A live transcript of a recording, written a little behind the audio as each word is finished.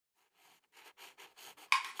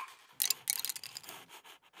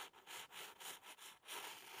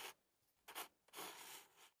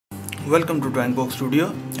Welcome to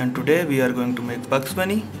drawingboxstudio, and today we are going to make Bugs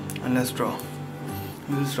Bunny, and let's draw.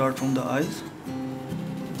 We will start from the eyes.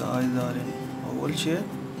 The eyes are in oval shape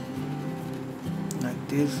like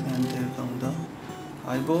this, and there come the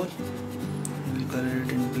eyeball. We will color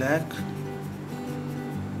it in black.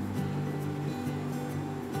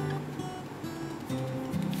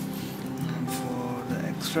 And for the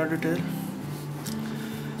extra detail,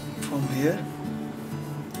 from here,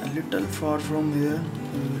 a little far from here,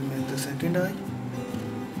 we will make the second eye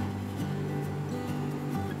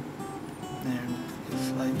and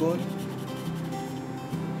his eyeball.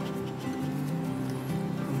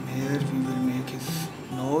 From here we will make his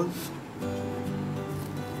nose.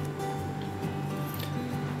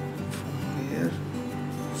 From here,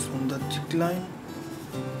 from the cheek line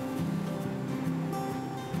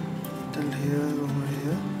till here, over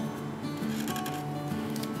here,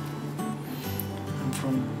 and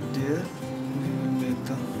from there we will make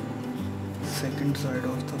the second side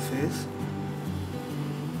of the face.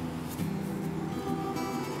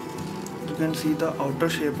 You can see the outer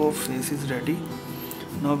shape of face is ready.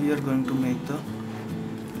 Now we are going to make the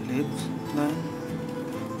lips line,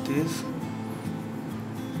 this,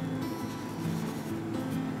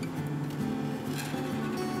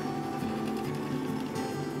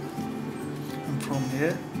 and from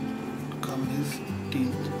here come his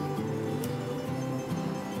teeth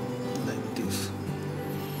like this,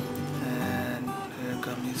 and here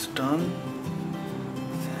come his tongue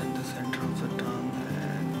and the center of the tongue,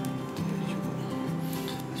 and there you go.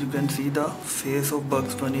 As you can see, the face of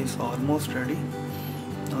Bugs Bunny is almost ready.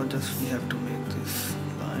 Now just we have to make these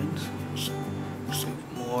lines so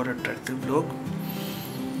more attractive look.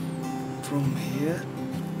 From here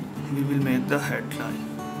we will make the headline.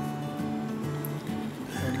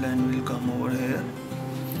 Headline will come over here,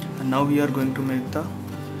 and now we are going to make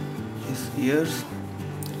his ears.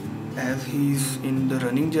 As he is in the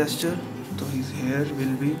running gesture, so his hair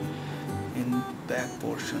will be in back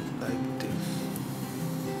portion like this.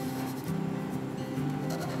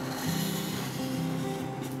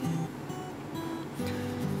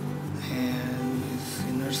 And his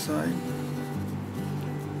inner side.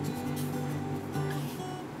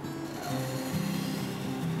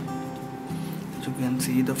 As you can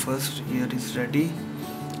see, the first ear is ready.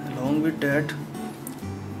 Along with that,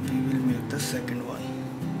 we will make the second one.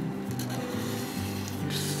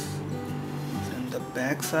 And the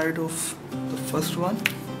back side of the first one,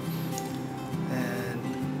 and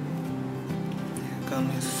here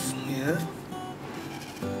comes his hair.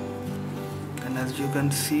 And as you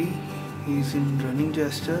can see, he is in running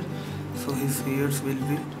gesture, so his ears will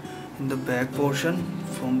be in the back portion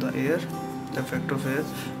from the ear, the effect of hair.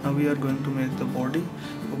 Now we are going to make the body.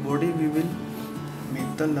 For body we will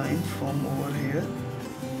make the line from over here,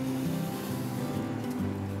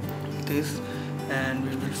 this, and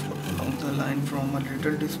we will follow the line from a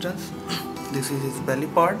little distance. This is his belly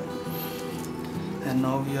part, and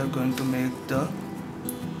now we are going to make the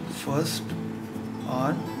first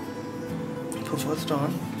arm. For first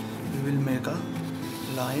arm we will make a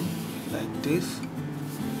line like this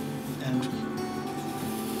and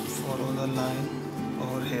follow the line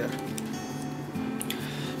over here.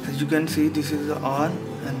 As you can see, this is the arm,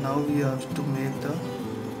 and now we have to make the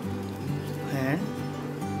hand.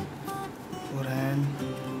 For hand,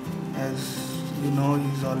 as you know, he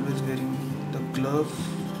is always wearing the glove.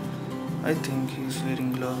 I think he is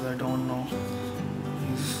wearing gloves, I don't know.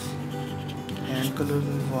 His hand color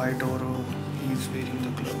is white, or he is wearing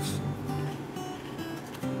the gloves.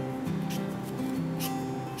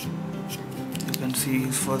 You can see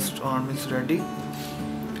his first arm is ready.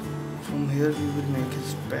 From here we will make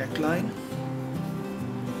his back line.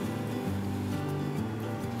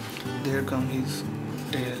 There comes his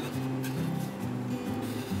tail.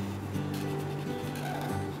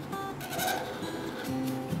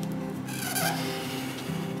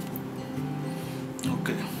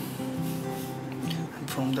 Okay. And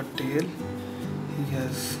from the tail, he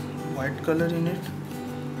has white color in it,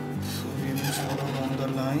 so we will follow along the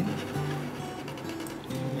line.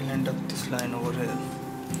 We will end up this line over here.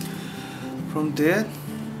 From there,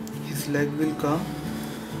 his leg will come,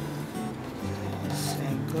 his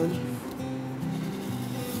ankle,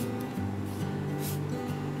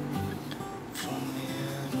 from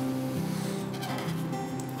here,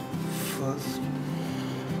 first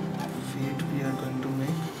feet we are going to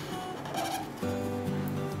make.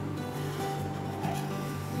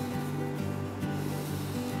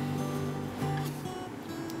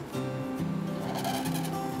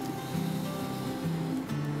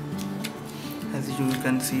 As you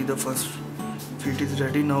can see, the first feet is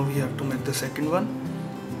ready. Now we have to make the second one.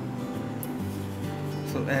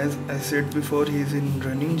 So So as I said before, he is in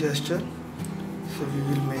running gesture, so we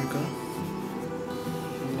will make a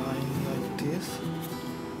line like this.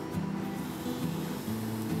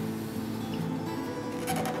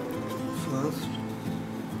 First,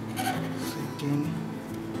 second,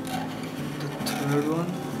 the third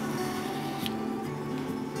one,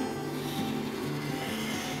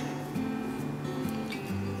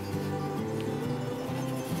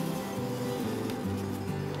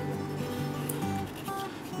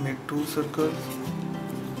 make 2 circles,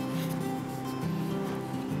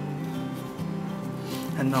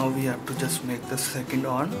 and now we have to just make the second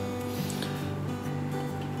arm.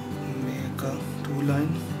 Make a 2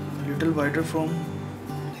 line a little wider from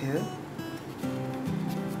here.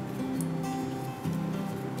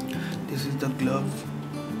 This is the glove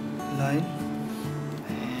line,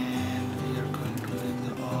 and we are going to make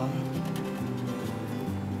the arm.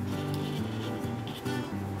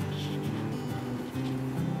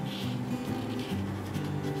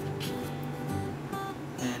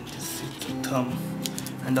 And this is the thumb.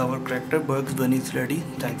 And our character Bugs Bunny is ready.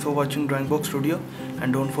 Thanks for watching Drawing Box Studio,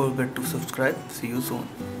 and don't forget to subscribe. See you soon.